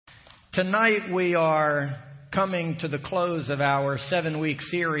Tonight we are coming to the close of our 7-week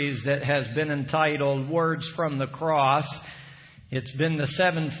series that has been entitled Words from the Cross. It's been the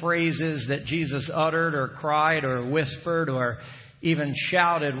 7 phrases that Jesus uttered or cried or whispered or even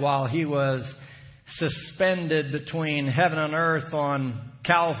shouted while he was suspended between heaven and earth on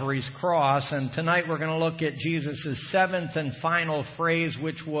Calvary's cross. And tonight we're going to look at Jesus' 7th and final phrase,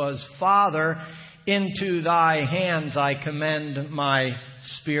 which was, Father, into thy hands I commend my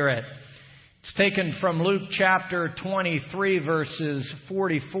spirit. It's taken from Luke chapter 23, verses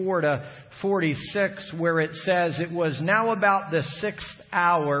 44 to 46, where it says, It was now about the 6th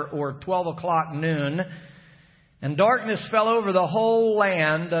hour, or 12 o'clock noon, and darkness fell over the whole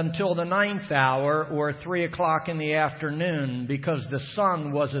land until the 9th hour, or 3 o'clock in the afternoon, because the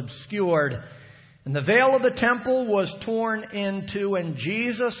sun was obscured. And the veil of the temple was torn in two, and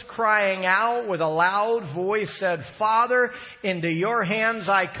Jesus, crying out with a loud voice, said, Father, into your hands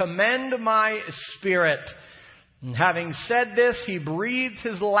I commend my spirit. And having said this, he breathed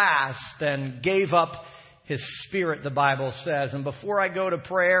his last and gave up his spirit, the Bible says. And before I go to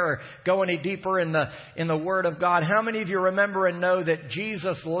prayer or go any deeper in the Word of God, how many of you remember and know that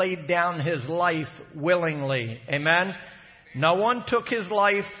Jesus laid down his life willingly? Amen? No one took his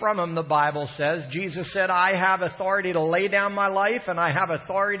life from him, the Bible says. Jesus said, I have authority to lay down my life and I have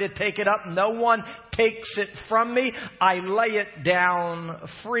authority to take it up. No one takes it from me. I lay it down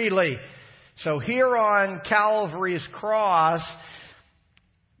freely. So here on Calvary's cross,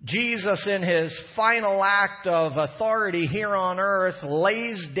 Jesus, in his final act of authority here on earth,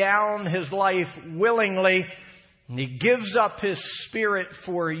 lays down his life willingly. And he gives up his spirit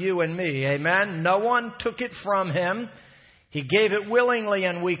for you and me. Amen? No one took it from him. He gave it willingly,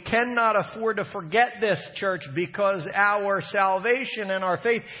 and we cannot afford to forget this, church, because our salvation and our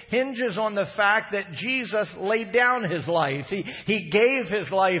faith hinges on the fact that Jesus laid down his life. He gave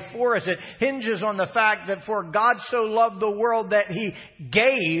his life for us. It hinges on the fact that for God so loved the world that he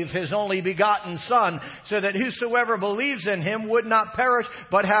gave his only begotten Son, so that whosoever believes in him would not perish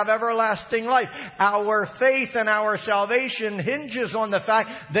but have everlasting life. Our faith and our salvation hinges on the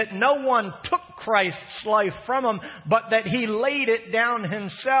fact that no one took Christ's life from him, but that he laid it down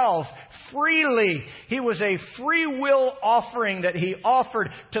himself freely. He was a free will offering that he offered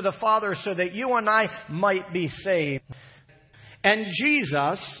to the Father so that you and I might be saved. And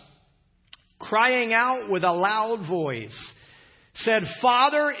Jesus, crying out with a loud voice, said,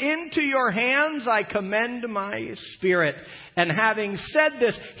 Father, into your hands I commend my spirit. And having said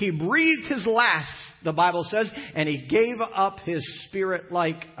this, he breathed his last, the Bible says, and he gave up his spirit,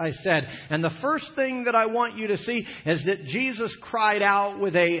 like I said. And the first thing that I want you to see is that Jesus cried out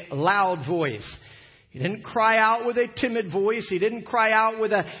with a loud voice. He didn't cry out with a timid voice. He didn't cry out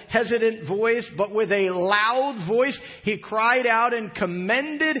with a hesitant voice, but with a loud voice. He cried out and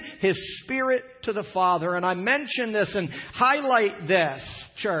commended his spirit to the Father. And I mention this and highlight this,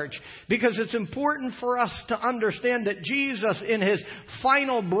 church, because it's important for us to understand that Jesus, in his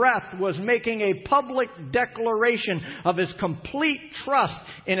final breath, was making a public declaration of his complete trust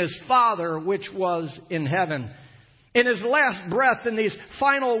in his Father, which was in heaven. In his last breath, in these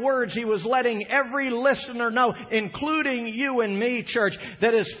final words, he was letting every listener know, including you and me, church,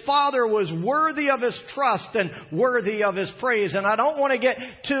 that his Father was worthy of his trust and worthy of his praise. And I don't want to get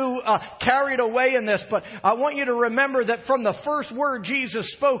too carried away in this, but I want you to remember that from the first word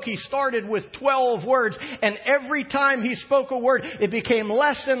Jesus spoke, he started with 12 words. And every time he spoke a word, it became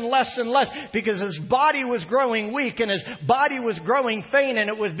less and less and less, because his body was growing weak and his body was growing faint, and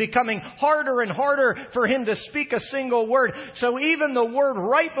it was becoming harder and harder for him to speak a single word. So even the word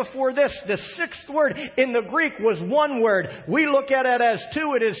right before this, the 6th word in the Greek, was one word. We look at it as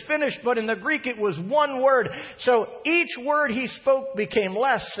 2, it is finished, but in the Greek it was one word. So each word he spoke became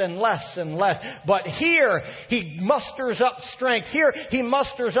less and less and less. But here he musters up strength. Here he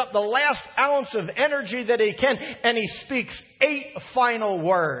musters up the last ounce of energy that he can, and he speaks 8 final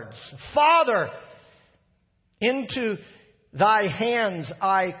words. Father, into thy hands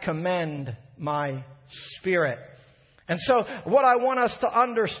I commend my spirit. And so what I want us to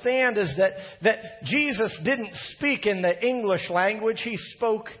understand is that Jesus didn't speak in the English language. He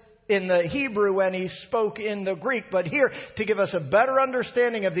spoke in the Hebrew and he spoke in the Greek. But here, to give us a better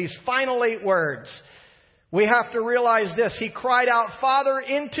understanding of these final 8 words, we have to realize this. He cried out, Father,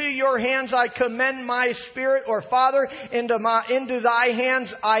 into your hands I commend my spirit, or Father, into thy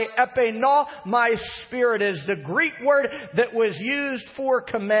hands I epeno. My spirit is the Greek word that was used for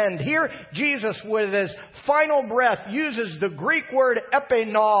commend. Here, Jesus, with his final breath, uses the Greek word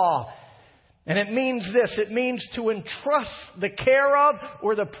epeno. And it means this. It means to entrust the care of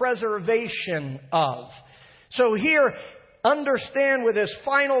or the preservation of. So here, understand with His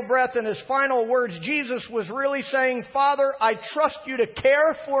final breath and His final words, Jesus was really saying, Father, I trust You to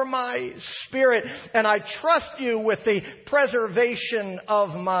care for my spirit, and I trust You with the preservation of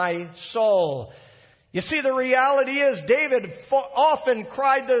my soul. You see, the reality is David often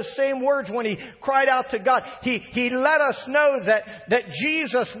cried those same words when he cried out to God. He let us know that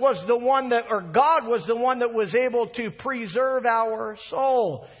Jesus was the one that, or God was the one that was able to preserve our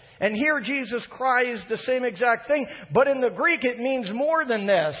soul. And here Jesus cries the same exact thing. But in the Greek, it means more than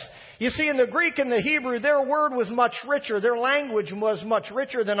this. You see, in the Greek and the Hebrew, their word was much richer. Their language was much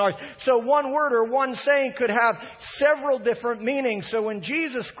richer than ours. So one word or one saying could have several different meanings. So when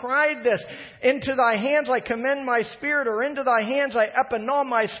Jesus cried this, into Thy hands I commend my spirit, or into Thy hands I epinal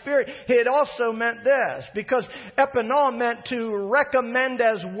my spirit, it also meant this. Because epinal meant to recommend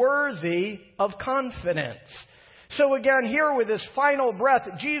as worthy of confidence. So again, here with His final breath,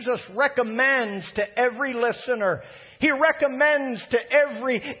 Jesus recommends to every listener. He recommends to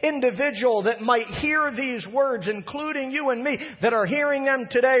every individual that might hear these words, including you and me, that are hearing them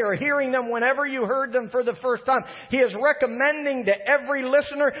today or hearing them whenever you heard them for the first time. He is recommending to every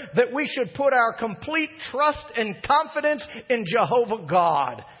listener that we should put our complete trust and confidence in Jehovah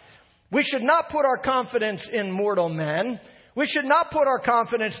God. We should not put our confidence in mortal men. We should not put our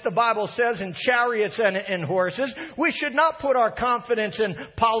confidence, the Bible says, in chariots and in horses. We should not put our confidence in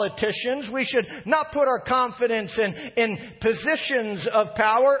politicians. We should not put our confidence in positions of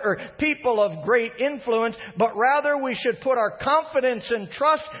power or people of great influence, but rather we should put our confidence and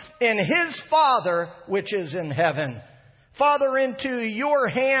trust in His Father, which is in heaven. Father, into Your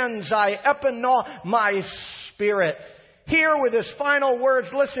hands I epinal my spirit. Here with His final words,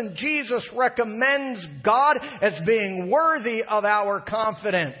 listen, Jesus recommends God as being worthy of our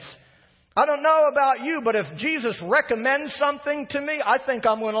confidence. I don't know about you, but if Jesus recommends something to me, I think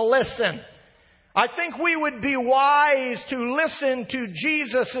I'm going to listen. I think we would be wise to listen to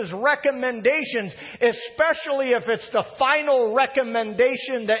Jesus' recommendations, especially if it's the final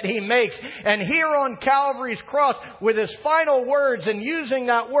recommendation that He makes. And here on Calvary's cross, with His final words and using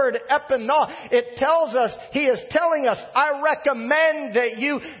that word epinal, it tells us, He is telling us, I recommend that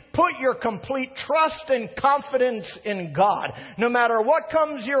you put your complete trust and confidence in God. No matter what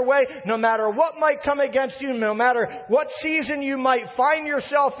comes your way, no matter what might come against you, no matter what season you might find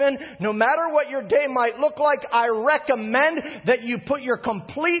yourself in, no matter what your day might look like, I recommend that you put your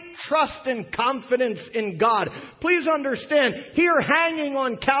complete trust and confidence in God. Please understand, here hanging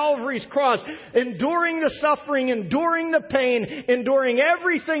on Calvary's cross, enduring the suffering, enduring the pain, enduring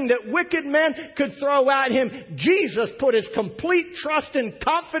everything that wicked men could throw at Him, Jesus put His complete trust and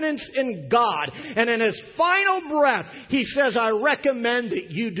confidence in God. And in His final breath, He says, I recommend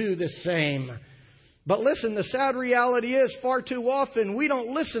that you do the same. But listen, the sad reality is far too often we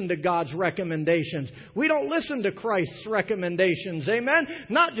don't listen to God's recommendations. We don't listen to Christ's recommendations. Amen?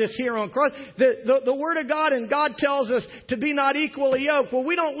 Not just here on cross. The Word of God, and God tells us to be not equally yoked. Well,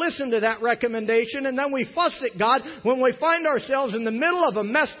 we don't listen to that recommendation, and then we fuss at God when we find ourselves in the middle of a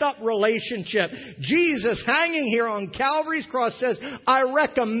messed up relationship. Jesus, hanging here on Calvary's cross, says, I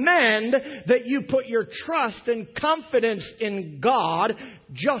recommend that you put your trust and confidence in God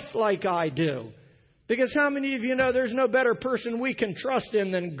just like I do. Because how many of you know there's no better person we can trust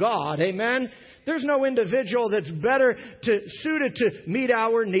in than God? Amen? There's no individual that's better suited to meet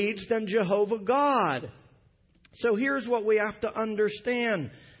our needs than Jehovah God. So here's what we have to understand.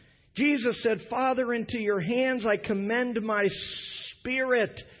 Jesus said, Father, into Your hands I commend my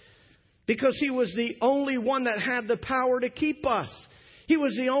spirit. Because He was the only one that had the power to keep us. He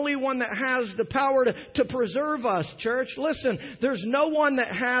was the only one that has the power to preserve us, church. Listen, there's no one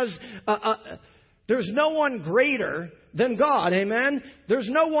that has... There's no one greater than God, amen? There's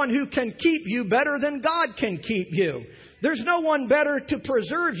no one who can keep you better than God can keep you. There's no one better to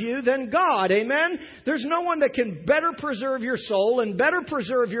preserve you than God, amen? There's no one that can better preserve your soul and better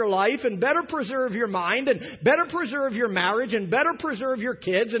preserve your life and better preserve your mind and better preserve your marriage and better preserve your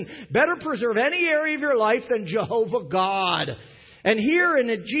kids and better preserve any area of your life than Jehovah God. And here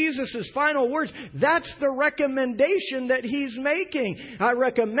in Jesus' final words, that's the recommendation that He's making. I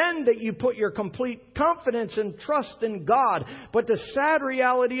recommend that you put your complete confidence and trust in God. But the sad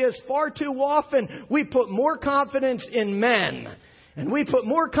reality is far too often we put more confidence in men. And we put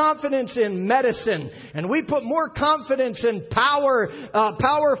more confidence in medicine. And we put more confidence in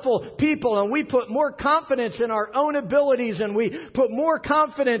powerful people. And we put more confidence in our own abilities. And we put more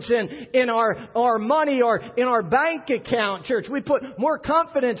confidence in our money or in our bank account, church. We put more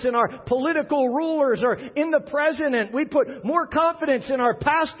confidence in our political rulers or in the president. We put more confidence in our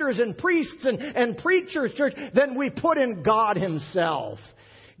pastors and priests and preachers, church, than we put in God Himself.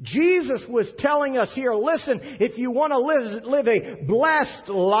 Jesus was telling us here, listen, if you want to live a blessed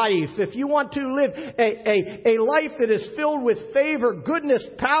life, if you want to live a life that is filled with favor, goodness,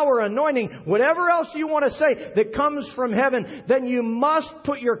 power, anointing, whatever else you want to say that comes from heaven, then you must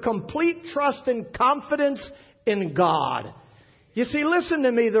put your complete trust and confidence in God. You see, listen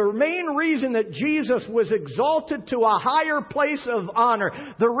to me, the main reason that Jesus was exalted to a higher place of honor,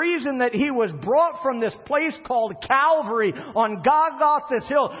 the reason that He was brought from this place called Calvary on Golgotha's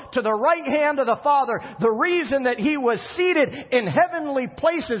hill to the right hand of the Father, the reason that He was seated in heavenly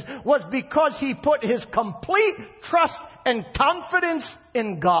places was because He put His complete trust and confidence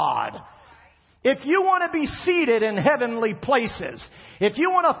in God. If you want to be seated in heavenly places, if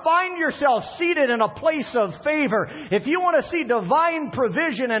you want to find yourself seated in a place of favor, if you want to see divine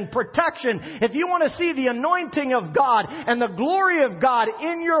provision and protection, if you want to see the anointing of God and the glory of God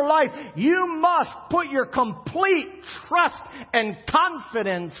in your life, you must put your complete trust and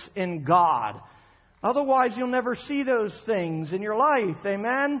confidence in God. Otherwise, you'll never see those things in your life.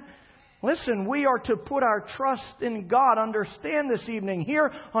 Amen? Listen, we are to put our trust in God. Understand this evening,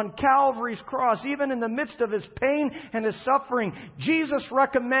 here on Calvary's cross, even in the midst of His pain and His suffering, Jesus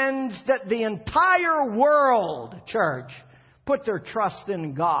recommends that the entire world, church, put their trust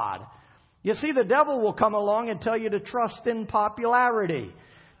in God. You see, the devil will come along and tell you to trust in popularity.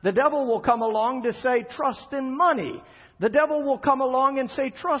 The devil will come along to say, trust in money. The devil will come along and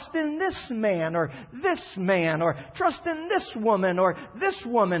say, trust in this man, or trust in this woman,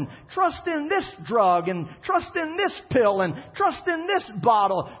 trust in this drug, and trust in this pill, and trust in this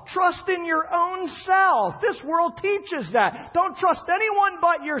bottle. Trust in your own self. This world teaches that. Don't trust anyone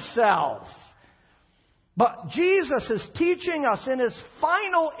but yourself. But Jesus is teaching us in His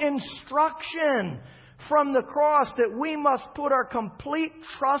final instruction from the cross that we must put our complete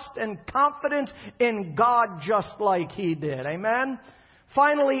trust and confidence in God just like He did. Amen?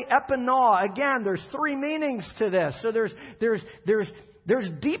 Finally, epina. Again, there's three meanings to this. So there's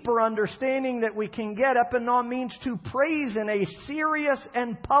deeper understanding that we can get. Epina means to praise in a serious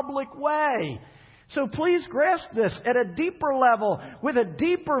and public way. So please grasp this at a deeper level, with a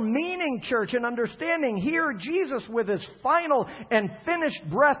deeper meaning, church, and understanding. Here, Jesus, with His final and finished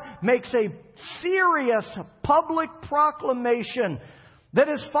breath, makes a serious public proclamation that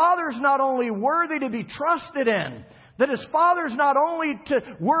His Father's not only worthy to be trusted in, that His Father's not only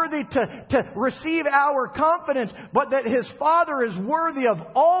worthy to receive our confidence, but that His Father is worthy of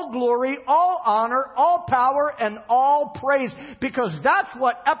all glory, all honor, all power, and all praise. Because that's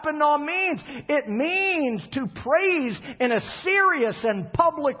what epina means. It means to praise in a serious and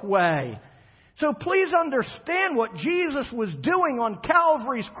public way. So please understand what Jesus was doing on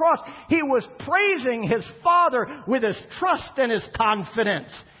Calvary's cross. He was praising His Father with His trust and His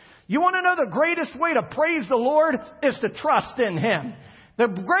confidence. You want to know the greatest way to praise the Lord is to trust in Him. The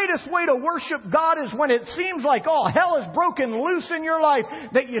greatest way to worship God is when it seems like all hell is broken loose in your life,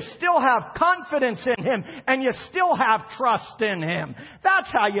 that you still have confidence in Him and you still have trust in Him.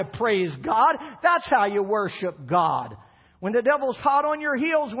 That's how you praise God. That's how you worship God. When the devil's hot on your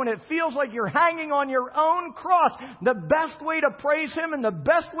heels, when it feels like you're hanging on your own cross, the best way to praise Him and the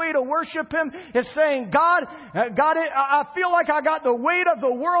best way to worship Him is saying, God, I feel like I got the weight of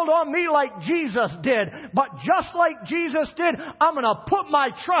the world on me like Jesus did. But just like Jesus did, I'm going to put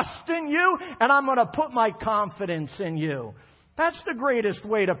my trust in You and I'm going to put my confidence in You. That's the greatest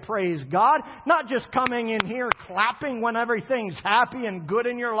way to praise God. Not just coming in here clapping when everything's happy and good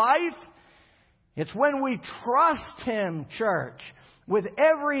in your life. It's when we trust Him, church, with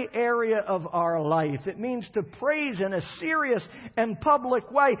every area of our life. It means to praise in a serious and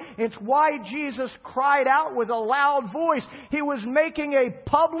public way. It's why Jesus cried out with a loud voice. He was making a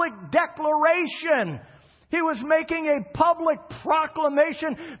public declaration. He was making a public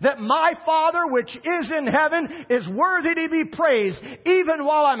proclamation that my Father, which is in heaven, is worthy to be praised, even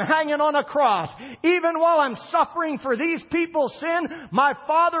while I'm hanging on a cross, even while I'm suffering for these people's sin. My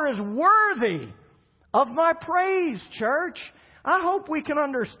Father is worthy of my praise, church. I hope we can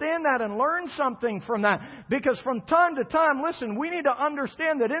understand that and learn something from that. Because from time to time, listen, we need to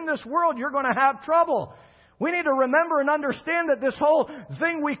understand that in this world you're going to have trouble. We need to remember and understand that this whole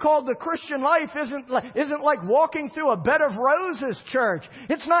thing we call the Christian life isn't like walking through a bed of roses, church.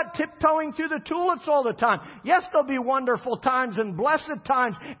 It's not tiptoeing through the tulips all the time. Yes, there'll be wonderful times and blessed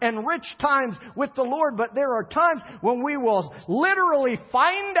times and rich times with the Lord, but there are times when we will literally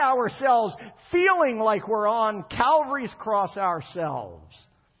find ourselves feeling like we're on Calvary's cross ourselves.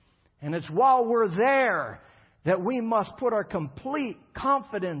 And it's while we're there that we must put our complete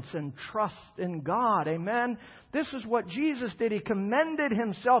confidence and trust in God. Amen? This is what Jesus did. He commended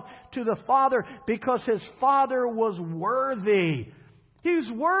Himself to the Father because His Father was worthy He's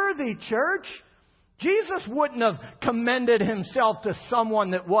worthy, church. Jesus wouldn't have commended Himself to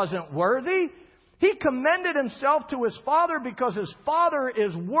someone that wasn't worthy. He commended Himself to His Father because His Father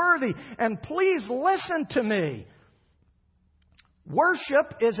is worthy. And please listen to me.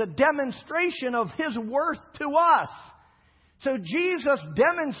 Worship is a demonstration of His worth to us. So Jesus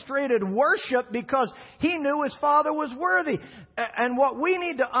demonstrated worship because He knew His Father was worthy. And what we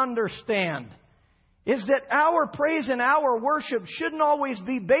need to understand is that our praise and our worship shouldn't always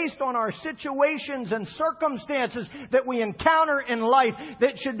be based on our situations and circumstances that we encounter in life.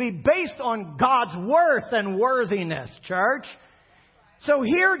 That should be based on God's worth and worthiness, church. So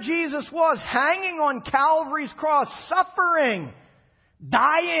here Jesus was hanging on Calvary's cross, suffering,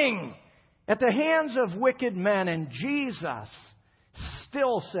 dying at the hands of wicked men. And Jesus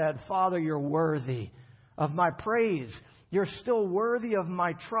still said, Father, you're worthy of my praise. You're still worthy of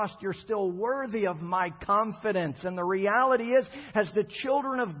my trust. You're still worthy of my confidence. And the reality is, as the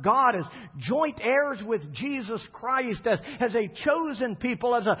children of God, as joint heirs with Jesus Christ, as a chosen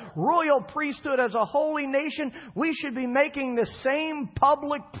people, as a royal priesthood, as a holy nation, we should be making the same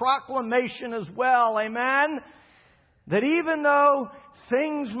public proclamation as well. Amen? That even though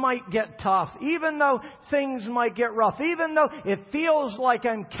things might get tough, even though things might get rough, even though it feels like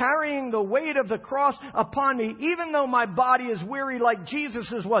I'm carrying the weight of the cross upon me, even though my body is weary like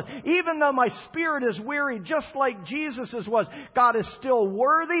Jesus's was, even though my spirit is weary just like Jesus's was, God is still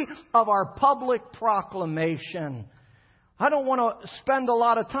worthy of our public proclamation. I don't want to spend a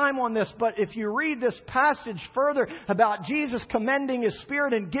lot of time on this, but if you read this passage further about Jesus commending His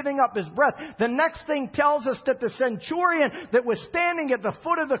Spirit and giving up His breath, the next thing tells us that the centurion that was standing at the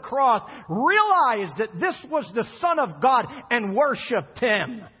foot of the cross realized that this was the Son of God and worshiped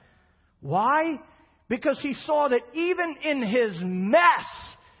Him. Why? Because he saw that even in his mess,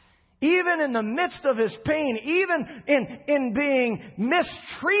 even in the midst of his pain, even in being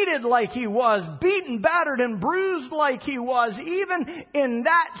mistreated like he was, beaten, battered, and bruised like he was, even in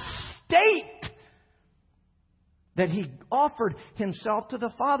that state, that he offered himself to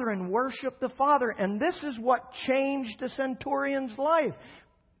the Father and worshiped the Father. And this is what changed the centurion's life.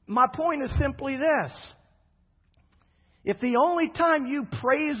 My point is simply this. If the only time you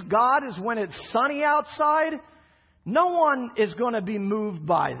praise God is when it's sunny outside, no one is going to be moved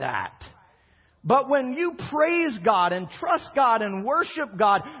by that. But when you praise God and trust God and worship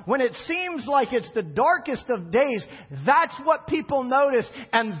God, when it seems like it's the darkest of days, that's what people notice,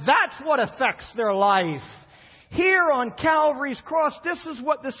 and that's what affects their life. Here on Calvary's cross, this is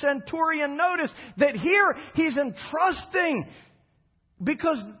what the centurion noticed, that here he's entrusting.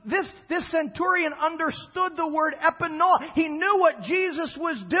 Because this centurion understood the word epinou. He knew what Jesus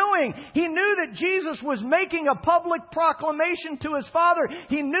was doing. He knew that Jesus was making a public proclamation to His Father.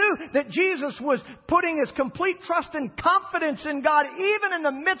 He knew that Jesus was putting his complete trust and confidence in God, even in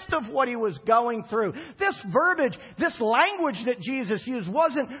the midst of what he was going through. This verbiage, this language that Jesus used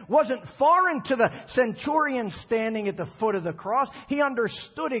wasn't foreign to the centurion standing at the foot of the cross. He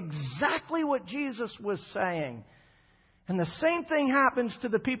understood exactly what Jesus was saying. And the same thing happens to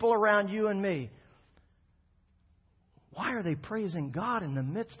the people around you and me. Why are they praising God in the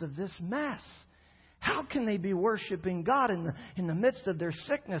midst of this mess? How can they be worshiping God in the midst of their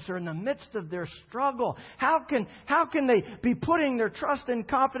sickness or in the midst of their struggle? How can they be putting their trust and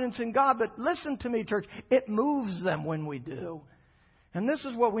confidence in God? But listen to me, church, it moves them when we do. And this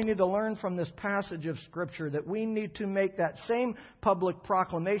is what we need to learn from this passage of Scripture, that we need to make that same public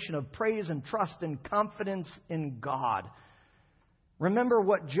proclamation of praise and trust and confidence in God. Remember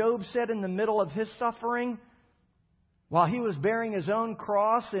what Job said in the middle of his suffering? While he was bearing his own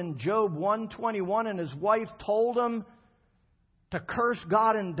cross in Job 1:21, and his wife told him to curse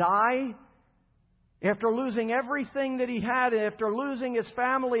God and die. After losing everything that he had, after losing his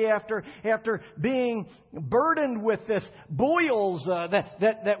family, after being burdened with this boils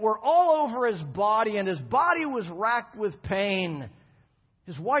that were all over his body, and his body was racked with pain.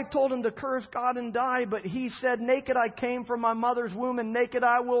 His wife told him to curse God and die, but he said, "Naked I came from my mother's womb, and naked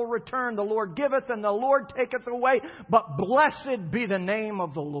I will return. The Lord giveth, and the Lord taketh away, but blessed be the name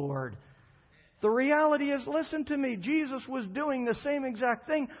of the Lord." The reality is, listen to me, Jesus was doing the same exact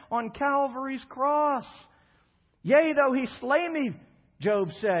thing on Calvary's cross. "Yea, though he slay me," Job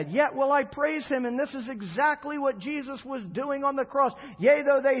said, "yet will I praise him." And this is exactly what Jesus was doing on the cross. "Yea,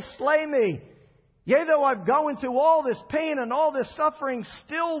 though they slay me, yea, though I'm going through all this pain and all this suffering,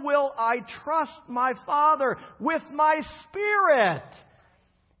 still will I trust my Father with my spirit.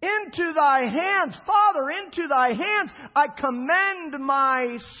 Into thy hands, Father, into thy hands, I commend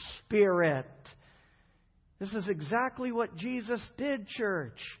my spirit." This is exactly what Jesus did,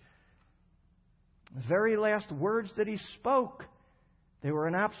 church. The very last words that he spoke They were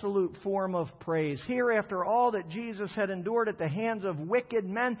an absolute form of praise. Here, after all that Jesus had endured at the hands of wicked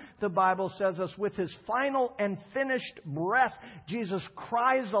men, the Bible says us, with His final and finished breath, Jesus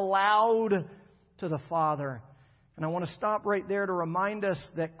cries aloud to the Father. And I want to stop right there to remind us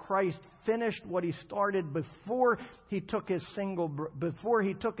that Christ finished what He started before He took His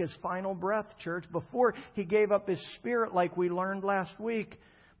final breath, church, before He gave up His Spirit like we learned last week.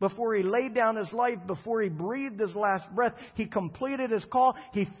 Before He laid down His life, before He breathed His last breath, He completed His call.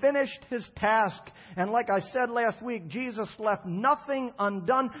 He finished His task. And like I said last week, Jesus left nothing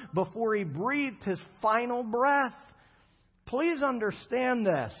undone before He breathed His final breath. Please understand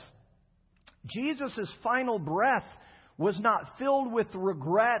this. Jesus' final breath was not filled with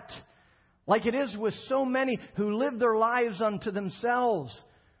regret like it is with so many who live their lives unto themselves.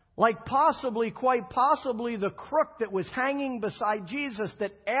 Like quite possibly, the crook that was hanging beside Jesus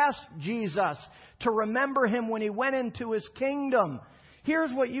that asked Jesus to remember him when He went into His kingdom.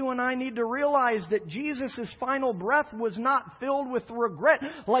 Here's what you and I need to realize, that Jesus' final breath was not filled with regret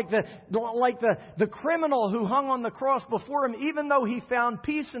like the criminal who hung on the cross before Him, even though he found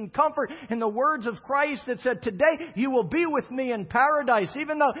peace and comfort in the words of Christ that said, "Today you will be with me in paradise."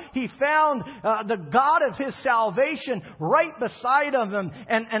 Even though he found the God of his salvation right beside of him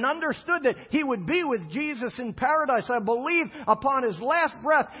and understood that he would be with Jesus in paradise, I believe upon his last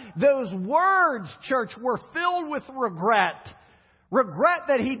breath, those words, church, were filled with regret. Regret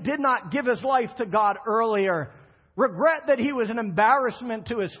that he did not give his life to God earlier. Regret that he was an embarrassment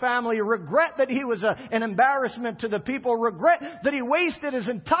to his family. Regret that he was an embarrassment to the people. Regret that he wasted his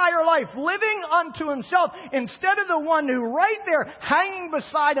entire life living unto himself instead of the one who right there hanging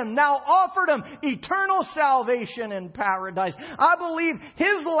beside him now offered him eternal salvation in paradise. I believe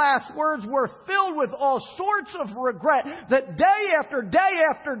his last words were filled with all sorts of regret, that day after day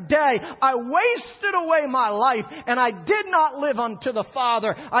after day I wasted away my life and I did not live unto the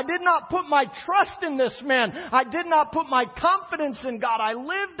Father. I did not put my trust in this man. I did not put my confidence in God. I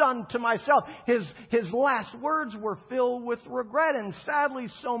lived unto myself. His last words were filled with regret, and sadly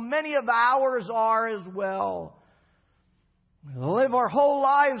so many of ours are as well. We live our whole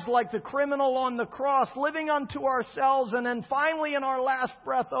lives like the criminal on the cross, living unto ourselves, and then finally in our last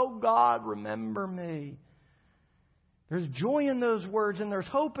breath, "Oh God, remember me." There's joy in those words and there's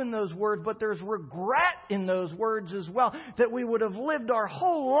hope in those words, but there's regret in those words as well, that we would have lived our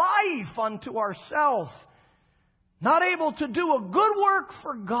whole life unto ourselves. Not able to do a good work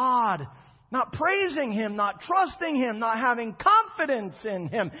for God. Not praising Him, not trusting Him, not having confidence in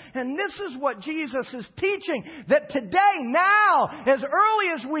Him. And this is what Jesus is teaching. That today, now, as early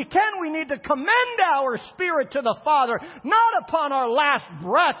as we can, we need to commend our spirit to the Father. Not upon our last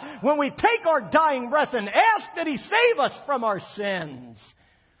breath, when we take our dying breath and ask that He save us from our sins.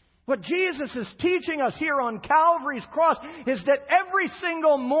 What Jesus is teaching us here on Calvary's cross is that every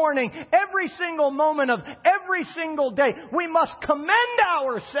single morning, every single moment of every single day, we must commend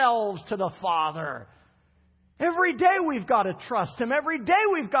ourselves to the Father. Every day we've got to trust Him. Every day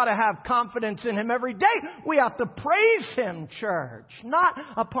we've got to have confidence in Him. Every day we have to praise Him, church. Not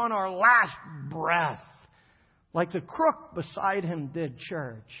upon our last breath, like the crook beside Him did,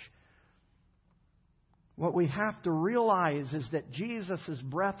 church. What we have to realize is that Jesus'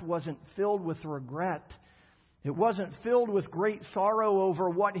 breath wasn't filled with regret. It wasn't filled with great sorrow over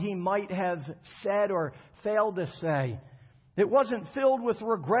what He might have said or failed to say. It wasn't filled with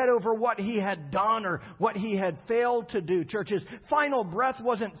regret over what He had done or what He had failed to do. Church, His final breath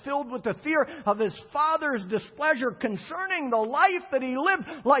wasn't filled with the fear of His Father's displeasure concerning the life that He lived,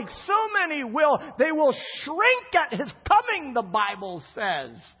 like so many will. They will shrink at His coming, the Bible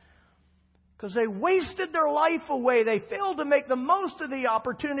says. Because they wasted their life away. They failed to make the most of the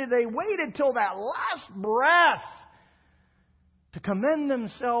opportunity. They waited till that last breath to commend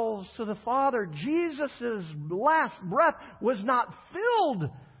themselves to the Father. Jesus' last breath was not filled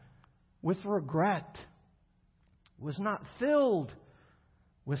with regret. Was not filled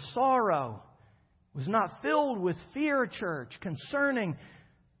with sorrow. Was not filled with fear, church, concerning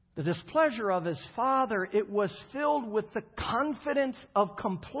the displeasure of His Father. It was filled with the confidence of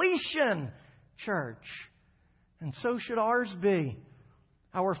completion, church. And so should ours be.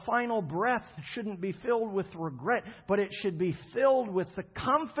 Our final breath shouldn't be filled with regret, but it should be filled with the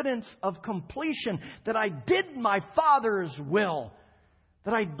confidence of completion, that I did my Father's will.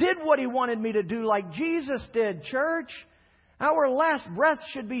 That I did what He wanted me to do, like Jesus did, church. Our last breath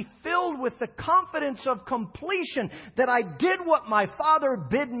should be filled with the confidence of completion, that I did what my Father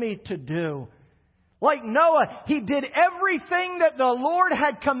bid me to do. Like Noah, he did everything that the Lord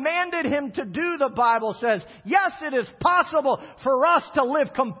had commanded him to do, the Bible says. Yes, it is possible for us to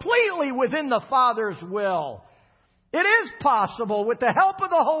live completely within the Father's will. It is possible with the help of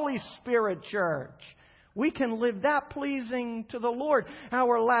the Holy Spirit, church. We can live that pleasing to the Lord.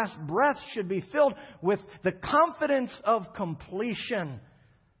 Our last breath should be filled with the confidence of completion.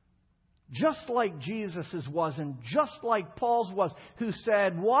 Just like Jesus's was, and just like Paul's was, who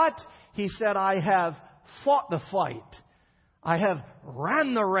said, what? He said, I have fought the fight. I have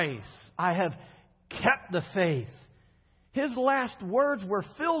ran the race. I have kept the faith. His last words were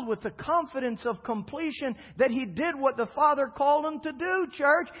filled with the confidence of completion that he did what the Father called him to do,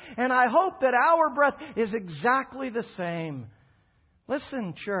 church. And I hope that our breath is exactly the same.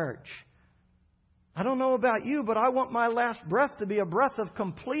 Listen, church. I don't know about you, but I want my last breath to be a breath of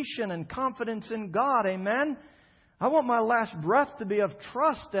completion and confidence in God. Amen? I want my last breath to be of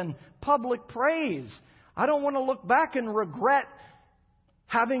trust and public praise. I don't want to look back and regret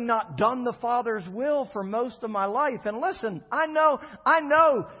having not done the Father's will for most of my life. And listen, I know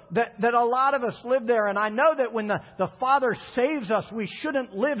that a lot of us live there, and I know that when the Father saves us, we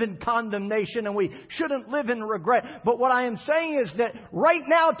shouldn't live in condemnation and we shouldn't live in regret. But what I am saying is that right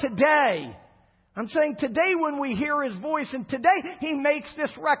now, today, I'm saying today when we hear His voice, and today He makes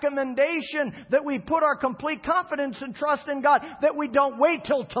this recommendation that we put our complete confidence and trust in God, that we don't wait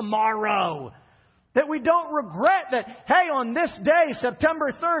till tomorrow. That we don't regret that, hey, on this day,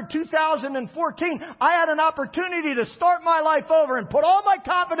 September 3rd, 2014, I had an opportunity to start my life over and put all my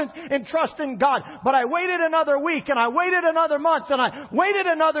confidence and trust in God. But I waited another week, and I waited another month, and I waited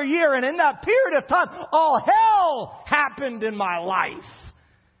another year. And in that period of time, all hell happened in my life.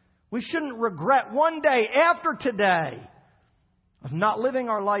 We shouldn't regret one day after today of not living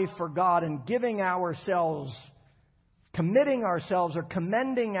our life for God and giving ourselves, committing ourselves or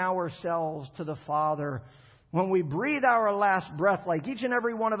commending ourselves to the Father. When we breathe our last breath, like each and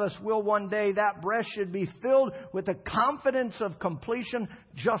every one of us will one day, that breath should be filled with the confidence of completion,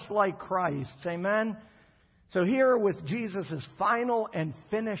 just like Christ's. Amen? So here with Jesus' final and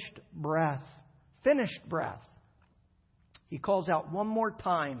finished breath, He calls out one more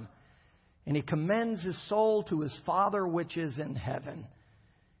time, and He commends His soul to His Father which is in heaven.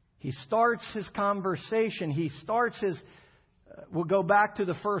 He starts His conversation. We'll go back to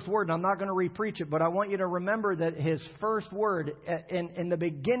the first word, and I'm not going to repreach it, but I want you to remember that His first word in the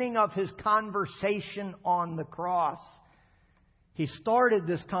beginning of His conversation on the cross, He started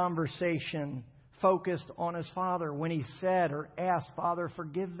this conversation focused on His Father when He said or asked, Father,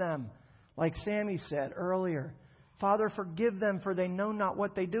 forgive them. Like Sammy said earlier, Father, forgive them, for they know not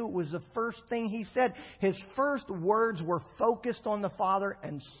what they do. It was the first thing He said. His first words were focused on the Father,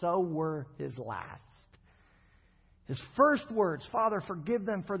 and so were His last. His first words, Father, forgive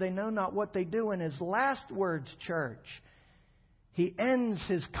them, for they know not what they do. And His last words, church, He ends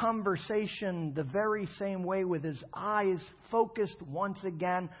His conversation the very same way, with His eyes focused once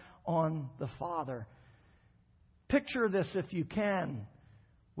again on the Father. Picture this if you can.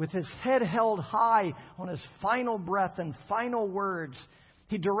 With His head held high on His final breath and final words,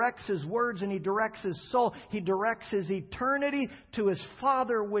 He directs His words and He directs His soul. He directs His eternity to His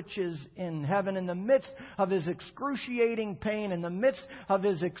Father which is in heaven. In the midst of His excruciating pain, in the midst of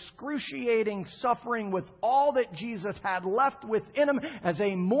His excruciating suffering, with all that Jesus had left within Him as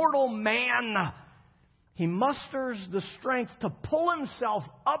a mortal man, He musters the strength to pull Himself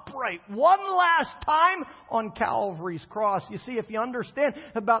upright one last time on Calvary's cross. You see, if you understand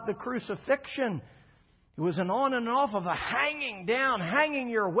about the crucifixion, it was an on and off of a hanging down, hanging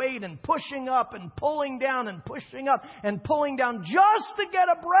your weight and pushing up and pulling down and pushing up and pulling down just to get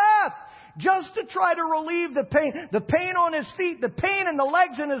a breath. Just to try to relieve the pain on His feet, the pain in the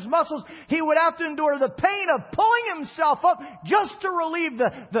legs and His muscles. He would have to endure the pain of pulling Himself up just to relieve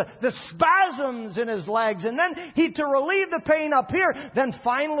the spasms in His legs. And then to relieve the pain up here, then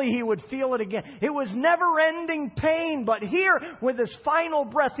finally He would feel it again. It was never-ending pain. But here, with His final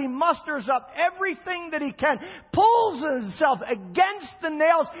breath, He musters up everything that He can, pulls Himself against the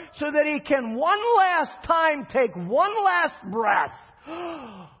nails so that He can one last time take one last breath.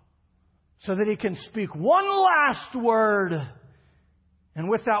 So that He can speak one last word. And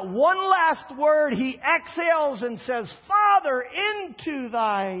with that one last word, He exhales and says, Father, into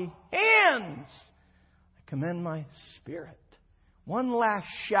Thy hands I commend my spirit. One last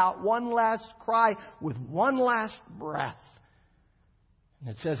shout, one last cry, with one last breath. And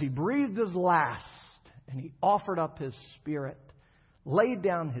it says He breathed His last, and He offered up His spirit, laid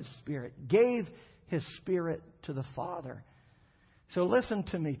down His spirit, gave His spirit to the Father. So listen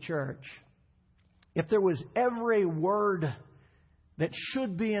to me, church. If there was ever a word that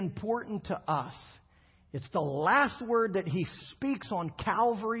should be important to us, it's the last word that He speaks on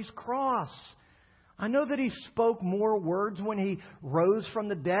Calvary's cross. I know that He spoke more words when He rose from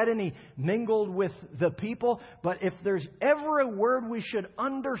the dead and He mingled with the people. But if there's ever a word we should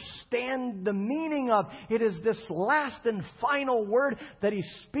understand the meaning of, it is this last and final word that He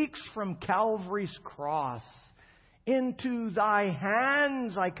speaks from Calvary's cross. Into Thy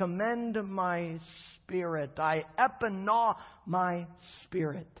hands I commend my spirit. I epinaw my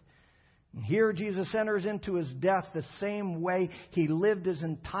spirit. And here Jesus enters into His death the same way He lived His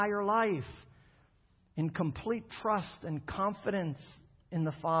entire life. In complete trust and confidence in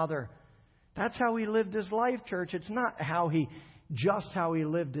the Father. That's how He lived His life, church. It's not how He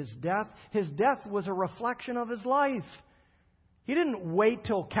lived His death. His death was a reflection of His life. He didn't wait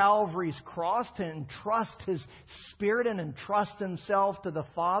till Calvary's cross to entrust His Spirit and entrust Himself to the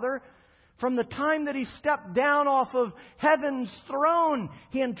Father. From the time that He stepped down off of heaven's throne,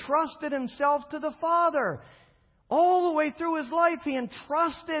 He entrusted Himself to the Father. All the way through His life, He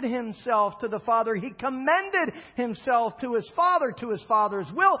entrusted Himself to the Father. He commended Himself to His Father, to His Father's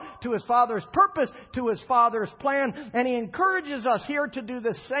will, to His Father's purpose, to His Father's plan. And He encourages us here to do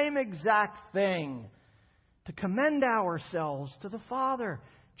the same exact thing. To commend ourselves to the Father,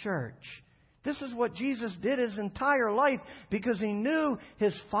 church. This is what Jesus did His entire life because He knew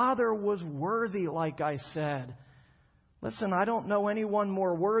His Father was worthy, like I said. Listen, I don't know anyone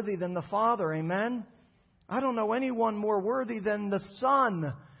more worthy than the Father, amen? I don't know anyone more worthy than the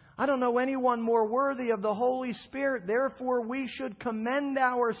Son. I don't know anyone more worthy of the Holy Spirit. Therefore, we should commend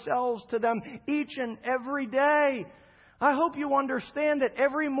ourselves to them each and every day. I hope you understand that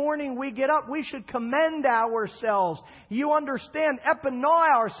every morning we get up, we should commend ourselves. You understand,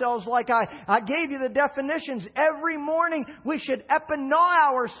 epinaw ourselves, like I gave you the definitions. Every morning we should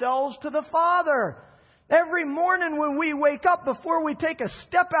epinaw ourselves to the Father. Every morning when we wake up, before we take a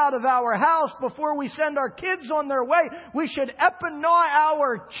step out of our house, before we send our kids on their way, we should epinaw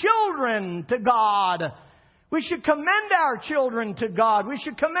our children to God. We should commend our children to God. We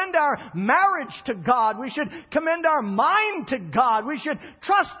should commend our marriage to God. We should commend our mind to God. We should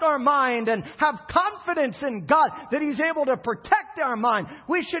trust our mind and have confidence in God that He's able to protect our mind.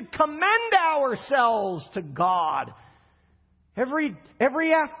 We should commend ourselves to God. Every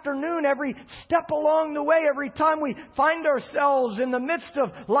afternoon, every step along the way, every time we find ourselves in the midst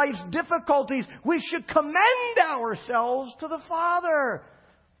of life's difficulties, we should commend ourselves to the Father.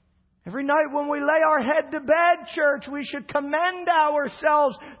 Every night when we lay our head to bed, church, we should commend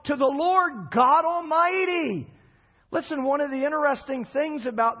ourselves to the Lord God Almighty. Listen, one of the interesting things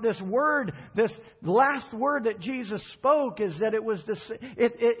about this word, this last word that Jesus spoke, is that it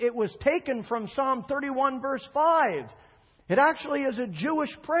was taken from Psalm 31 verse 5. It actually is a Jewish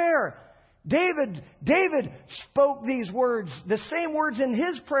prayer. David spoke these words, the same words in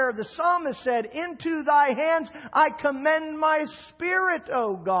his prayer. The psalmist said, "Into Thy hands I commend my spirit,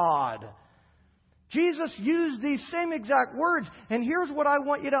 O God." Jesus used these same exact words. And here's what I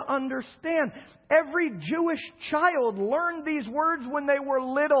want you to understand. Every Jewish child learned these words when they were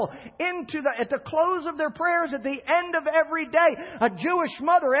little. At the close of their prayers, at the end of every day,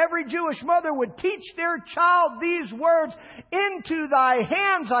 every Jewish mother would teach their child these words. "Into Thy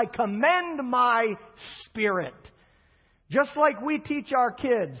hands I commend my spirit." Just like we teach our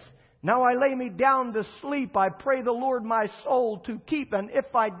kids. "Now I lay me down to sleep. I pray the Lord my soul to keep. And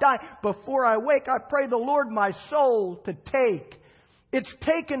if I die before I wake, I pray the Lord my soul to take." It's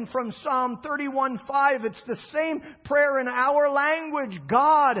taken from Psalm 31:5. It's the same prayer in our language.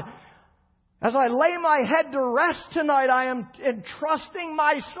 "God, as I lay my head to rest tonight, I am entrusting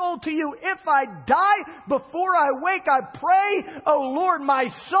my soul to You. If I die before I wake, I pray, O Lord, my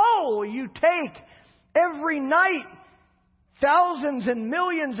soul You take." Every night, thousands and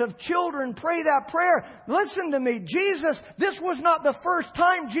millions of children pray that prayer. Listen to me. This was not the first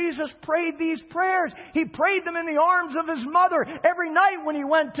time Jesus prayed these prayers. He prayed them in the arms of His mother every night when He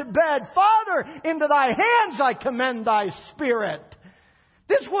went to bed. "Father, into Thy hands I commend Thy spirit."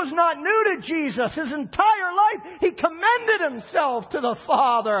 This was not new to Jesus. His entire life, He commended Himself to the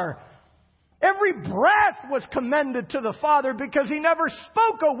Father. Every breath was commended to the Father because He never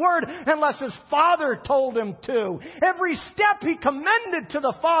spoke a word unless His Father told Him to. Every step He commended to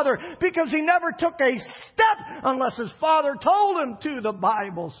the Father because He never took a step unless His Father told Him to, the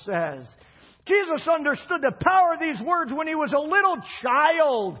Bible says. Jesus understood the power of these words when He was a little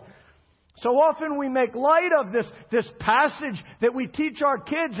child. So often we make light of this passage that we teach our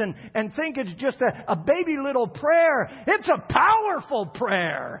kids and think it's just a baby little prayer. It's a powerful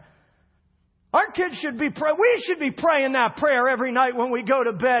prayer. Our kids should be praying. We should be praying that prayer every night when we go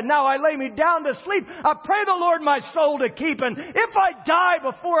to bed. Now I lay me down to sleep. I pray the Lord my soul to keep. And if I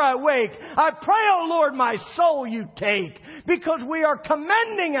die before I wake, I pray, O Lord, my soul you take. Because we are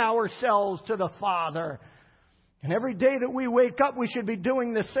commending ourselves to the Father. And every day that we wake up, we should be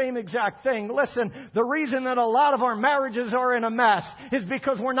doing the same exact thing. Listen, the reason that a lot of our marriages are in a mess is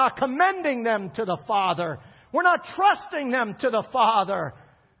because we're not commending them to the Father. We're not trusting them to the Father.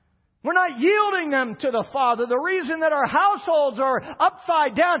 We're not yielding them to the Father. The reason that our households are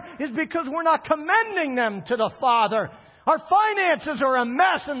upside down is because we're not commending them to the Father. Our finances are a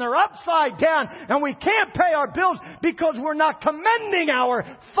mess and they're upside down and we can't pay our bills because we're not commending our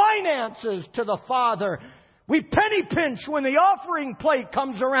finances to the Father. We penny pinch when the offering plate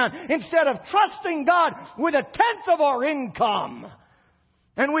comes around instead of trusting God with 1/10 of our income.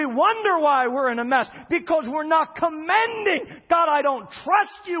 And we wonder why we're in a mess. Because we're not commending. God, I don't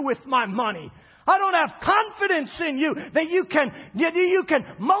trust you with my money. I don't have confidence in you that you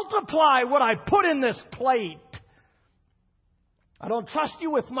can multiply what I put in this plate. I don't trust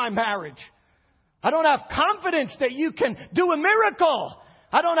you with my marriage. I don't have confidence that you can do a miracle.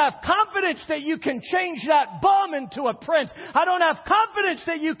 I don't have confidence that you can change that bum into a prince. I don't have confidence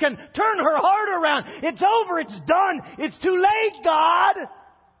that you can turn her heart around. It's over. It's done. It's too late, God.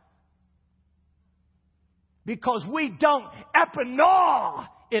 Because we don't epinaw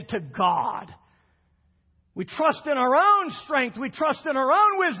it to God. We trust in our own strength. We trust in our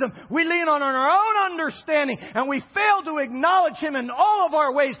own wisdom. We lean on our own understanding. And we fail to acknowledge Him in all of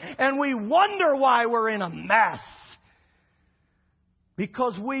our ways. And we wonder why we're in a mess.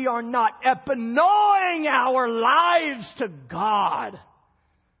 Because we are not epinawing our lives to God.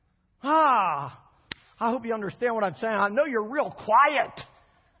 I hope you understand what I'm saying. I know you're real quiet.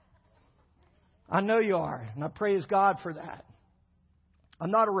 I know you are, and I praise God for that. I'm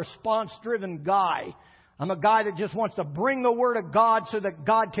not a response-driven guy. I'm a guy that just wants to bring the Word of God so that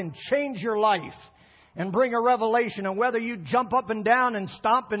God can change your life and bring a revelation. And whether you jump up and down and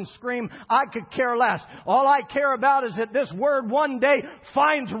stomp and scream, I could care less. All I care about is that this Word one day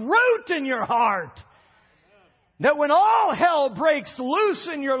finds root in your heart. That when all hell breaks loose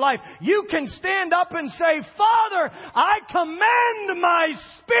in your life, you can stand up and say, Father, I commend my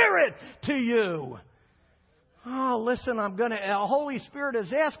spirit to you. Oh, listen, the Holy Spirit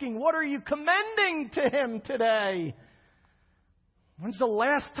is asking, what are you commending to Him today? When's the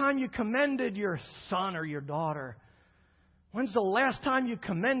last time you commended your son or your daughter? When's the last time you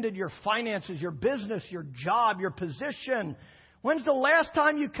commended your finances, your business, your job, your position? When's the last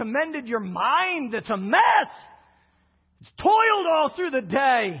time you commended your mind that's a mess? It's toiled all through the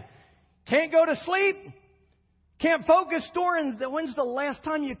day. Can't go to sleep. Can't focus. When's the last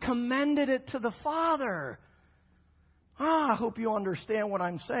time you commended it to the Father? I hope you understand what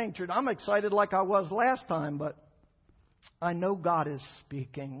I'm saying, church. I'm excited like I was last time, but I know God is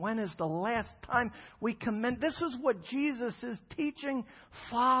speaking. When is the last time we commend? This is what Jesus is teaching.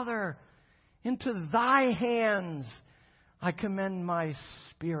 Father, into thy hands I commend my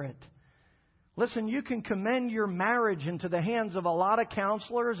spirit. Listen, you can commend your marriage into the hands of a lot of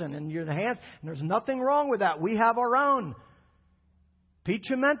counselors and in your hands. And there's nothing wrong with that. We have our own. Pete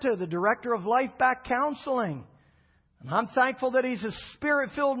Chimento, the director of Life Back Counseling. And I'm thankful that he's a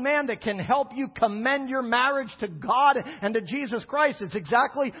Spirit-filled man that can help you commend your marriage to God and to Jesus Christ. It's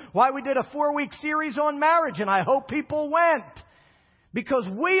exactly why we did a 4-week series on marriage. And I hope people went. Because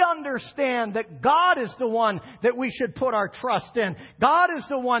we understand that God is the one that we should put our trust in. God is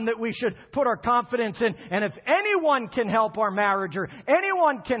the one that we should put our confidence in. And if anyone can help our marriage, or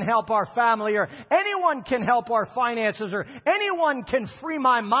anyone can help our family, or anyone can help our finances, or anyone can free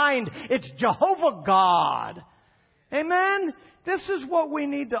my mind, it's Jehovah God. Amen? This is what we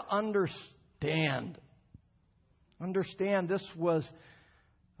need to understand. Understand this was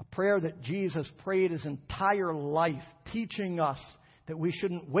a prayer that Jesus prayed his entire life, teaching us that we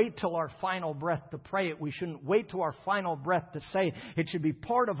shouldn't wait till our final breath to pray it. We shouldn't wait till our final breath to say it. It should be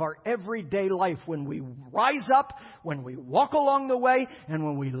part of our everyday life when we rise up, when we walk along the way, and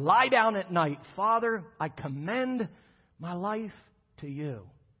when we lie down at night. Father, I commend my life to you.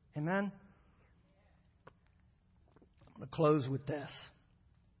 Amen? I'm going to close with this.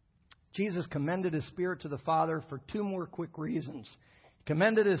 Jesus commended his Spirit to the Father for 2 more quick reasons. He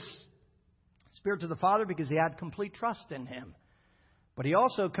commended his Spirit to the Father because he had complete trust in him. But he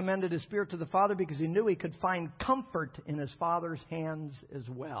also commended his Spirit to the Father because he knew he could find comfort in his Father's hands as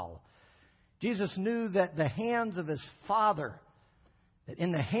well. Jesus knew that the hands of his Father, that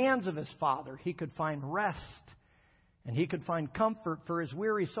in the hands of his Father, he could find rest and he could find comfort for his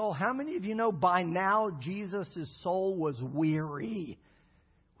weary soul. How many of you know by now Jesus' soul was weary?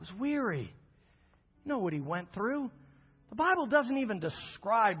 It was weary. You know what he went through? The Bible doesn't even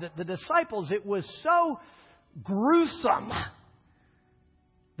describe that the disciples, it was so gruesome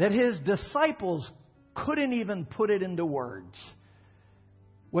that his disciples couldn't even put it into words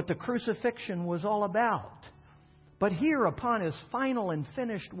what the crucifixion was all about. But here, upon his final and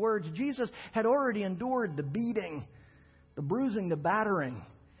finished words, Jesus had already endured the beating, the bruising, the battering.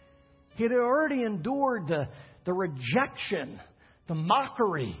 He had already endured the rejection, the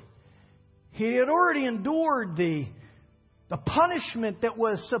mockery. He had already endured the punishment that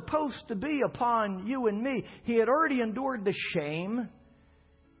was supposed to be upon you and me. He had already endured the shame.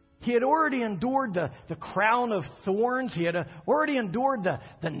 He had already endured the crown of thorns. He had already endured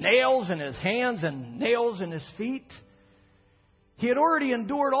the nails in his hands and nails in his feet. He had already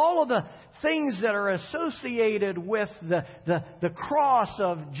endured all of the things that are associated with the cross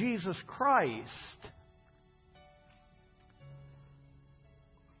of Jesus Christ.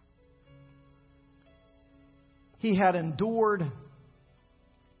 He had endured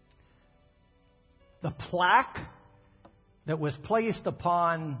the plaque that was placed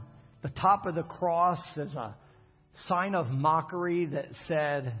upon the top of the cross as a sign of mockery that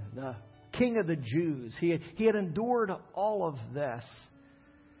said, the King of the Jews. He had endured all of this.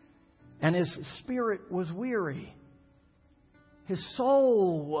 And his spirit was weary. His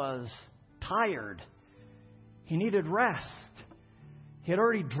soul was tired. He needed rest. He had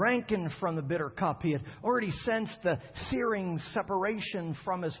already dranken from the bitter cup. He had already sensed the searing separation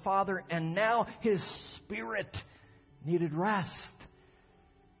from his Father. And now his spirit needed rest.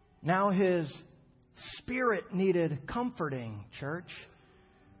 Now his spirit needed comforting, church.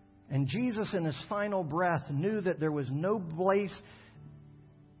 And Jesus, in his final breath, knew that there was no place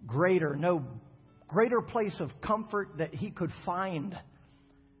greater, no greater place of comfort that he could find.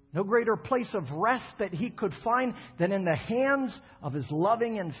 No greater place of rest that he could find than in the hands of his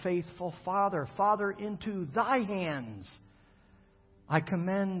loving and faithful Father. Father, into thy hands I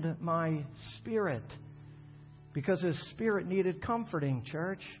commend my spirit. Because his spirit needed comforting,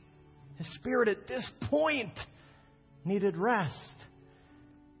 church. His spirit at this point needed rest.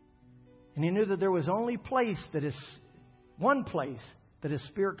 And he knew that there was only one place that his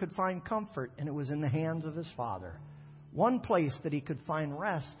spirit could find comfort, and it was in the hands of his Father. One place that he could find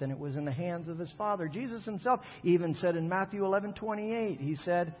rest, and it was in the hands of his Father. Jesus himself even said in Matthew 11:28, he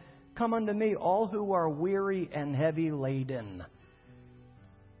said, "Come unto me, all who are weary and heavy laden,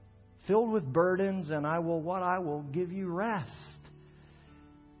 filled with burdens, and I will give you rest."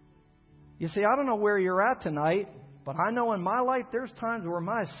 You see, I don't know where you're at tonight, but I know in my life there's times where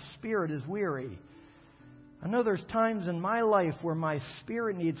my spirit is weary. I know there's times in my life where my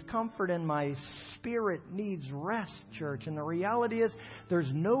spirit needs comfort and my spirit needs rest, church. And the reality is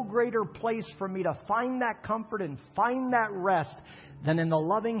there's no greater place for me to find that comfort and find that rest than in the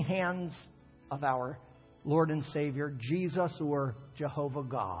loving hands of our Lord and Savior, Jesus, or Jehovah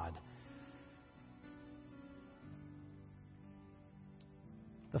God.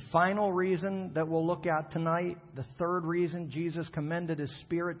 The final reason that we'll look at tonight, the third reason Jesus commended his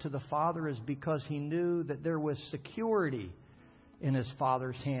spirit to the Father, is because he knew that there was security in his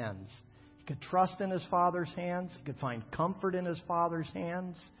Father's hands. He could trust in his Father's hands. He could find comfort in his Father's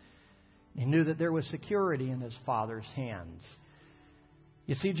hands. He knew that there was security in his Father's hands.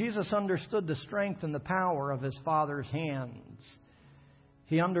 You see, Jesus understood the strength and the power of his Father's hands.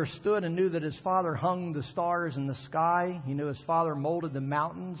 He understood and knew that his Father hung the stars in the sky. He knew his Father molded the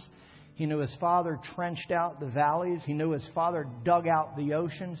mountains. He knew his Father trenched out the valleys. He knew his Father dug out the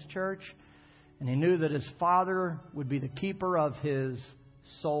oceans, church. And he knew that his Father would be the keeper of his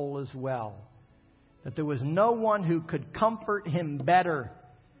soul as well. That there was no one who could comfort him better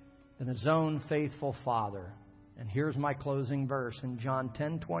than his own faithful Father. And here's my closing verse in John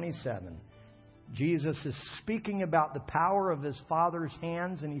 10:27. Jesus is speaking about the power of his Father's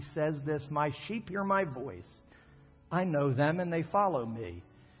hands, and he says this, "My sheep hear my voice. I know them, and they follow me.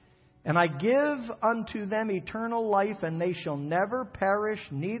 And I give unto them eternal life, and they shall never perish,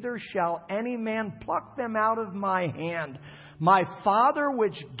 neither shall any man pluck them out of my hand. My Father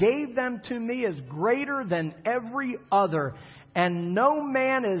which gave them to me is greater than every other, and no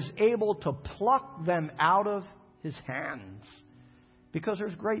man is able to pluck them out of his hands." Because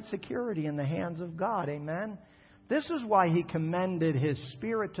there's great security in the hands of God. Amen. This is why he commended his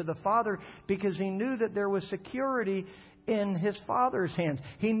spirit to the Father, because he knew that there was security in his Father's hands.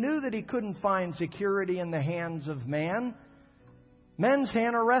 He knew that he couldn't find security in the hands of man. Men's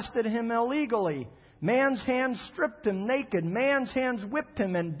hand arrested him illegally. Man's hands stripped him naked. Man's hands whipped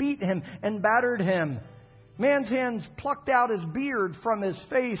him and beat him and battered him. Man's hands plucked out his beard from his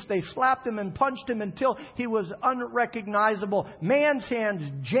face. They slapped him and punched him until he was unrecognizable. Man's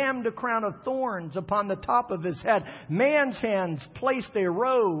hands jammed a crown of thorns upon the top of his head. Man's hands placed a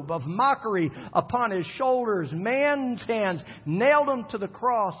robe of mockery upon his shoulders. Man's hands nailed him to the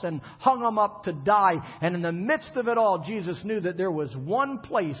cross and hung him up to die. And in the midst of it all, Jesus knew that there was one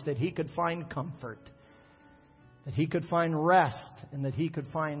place that he could find comfort, that he could find rest, and that he could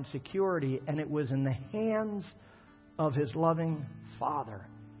find security, and it was in the hands of his loving Father.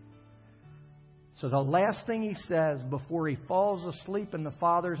 So the last thing he says before he falls asleep in the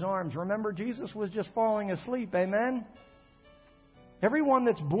Father's arms, remember, Jesus was just falling asleep, amen? Everyone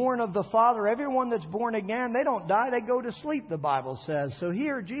that's born of the Father, everyone that's born again, they don't die, they go to sleep, the Bible says. So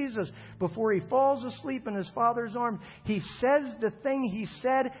here, Jesus, before he falls asleep in his Father's arms, he says the thing he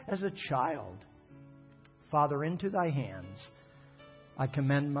said as a child. Father, into thy hands I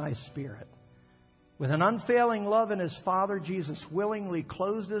commend my spirit. With an unfailing love in his Father, Jesus willingly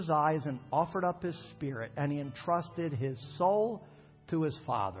closed his eyes and offered up his spirit, and he entrusted his soul to his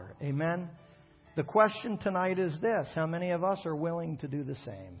Father. Amen? The question tonight is this: how many of us are willing to do the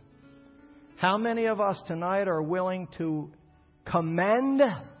same? How many of us tonight are willing to commend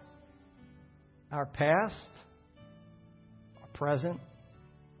our past, our present,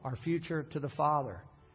 our future to the Father?